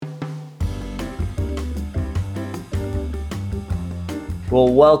Well,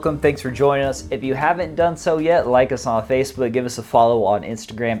 welcome. Thanks for joining us. If you haven't done so yet, like us on Facebook, give us a follow on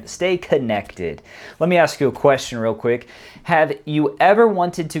Instagram. Stay connected. Let me ask you a question real quick. Have you ever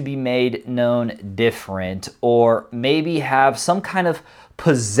wanted to be made known different, or maybe have some kind of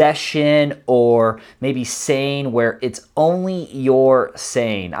possession or maybe saying where it's only your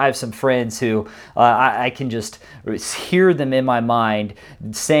saying? I have some friends who I can just hear them in my mind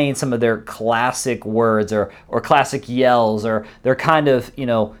saying some of their classic words or classic yells or their kind of,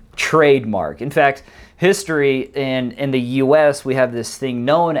 trademark. In fact, history in the U.S., we have this thing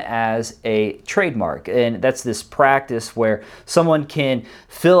known as a trademark, and that's this practice where someone can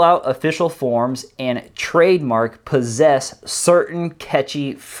fill out official forms and possess certain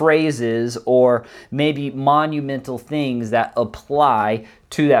catchy phrases or maybe monumental things that apply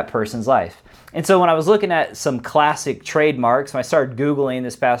to that person's life. And so when I was looking at some classic trademarks, when I started Googling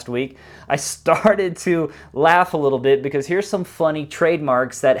this past week, I started to laugh a little bit because here's some funny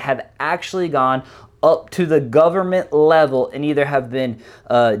trademarks that have actually gone up to the government level and either have been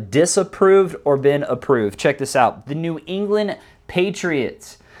disapproved or been approved. Check this out. The New England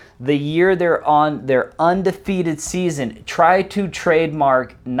Patriots, the year they're on their undefeated season, try to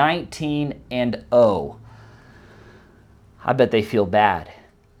trademark 19-0. I bet they feel bad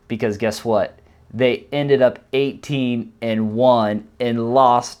because guess what? They ended up 18-1 and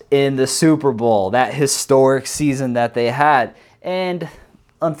lost in the Super Bowl, that historic season that they had. And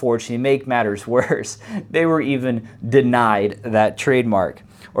unfortunately, make matters worse, they were even denied that trademark.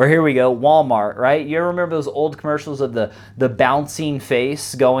 Or here we go, Walmart, right? You ever remember those old commercials of the bouncing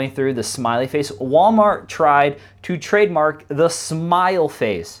face going through the smiley face? Walmart tried to trademark the smile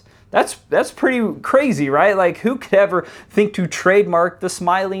face. That's pretty crazy, right? Like, who could ever think to trademark the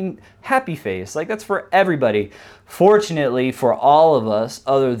smiling happy face? Like, that's for everybody. Fortunately for all of us,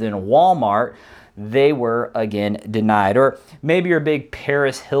 other than Walmart, they were again denied. Or maybe you're a big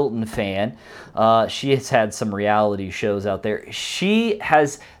Paris Hilton fan. She has had some reality shows out there. She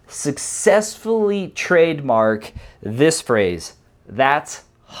has successfully trademarked this phrase, "That's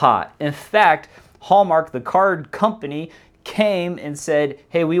hot." In fact, Hallmark, the card company, came and said,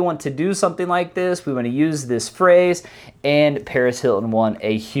 hey, we want to do something like this. We want to use this phrase. And Paris Hilton won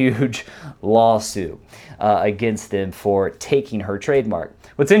a huge lawsuit against them for taking her trademark.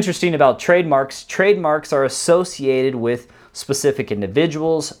 What's interesting about trademarks are associated with specific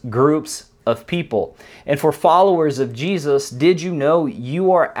individuals, groups of people. And for followers of Jesus, did you know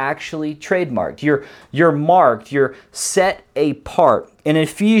you are actually trademarked? You're marked, you're set apart. In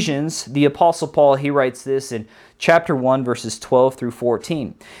Ephesians, the Apostle Paul, he writes this in chapter 1, verses 12 through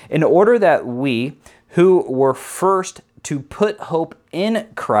 14. In order that we, who were first to put hope in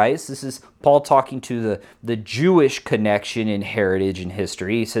Christ, this is Paul talking to the Jewish connection in heritage and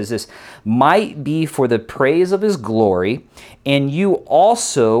history. He says this, might be for the praise of his glory, and you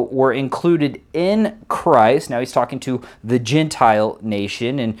also were included in Christ. Now he's talking to the Gentile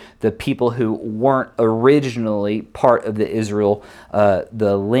nation and the people who weren't originally part of the Israel,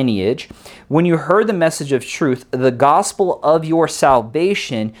 the lineage. When you heard the message of truth, the gospel of your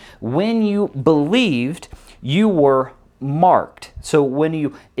salvation, when you believed, you were marked. So when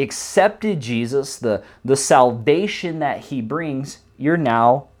you accepted Jesus, the salvation that he brings, you're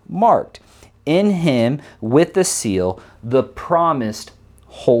now marked. In him, with the seal, the promised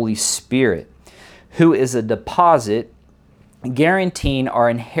Holy Spirit, who is a deposit guaranteeing our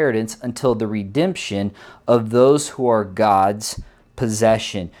inheritance until the redemption of those who are God's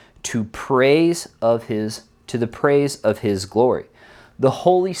possession, to the praise of his glory. The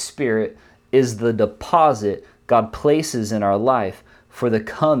Holy Spirit is the deposit God places in our life for the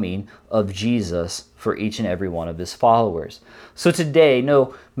coming of Jesus for each and every one of his followers. So today,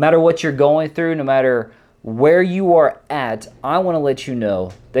 no matter what you're going through, no matter where you are at, I want to let you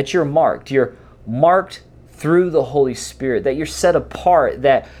know that you're marked. You're marked through the Holy Spirit, that you're set apart,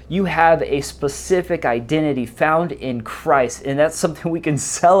 that you have a specific identity found in Christ, and that's something we can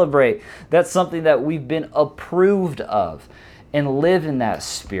celebrate. That's something that we've been approved of, and live in that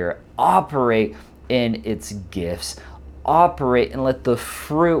Spirit, operate in its gifts, operate and let the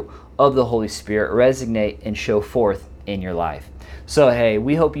fruit of the Holy Spirit resonate and show forth in your life. So hey,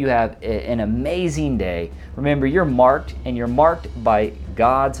 we hope you have an amazing day. Remember, you're marked, and you're marked by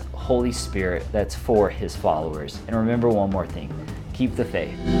God's Holy Spirit that's for his followers. And remember one more thing, keep the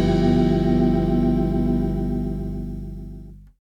faith.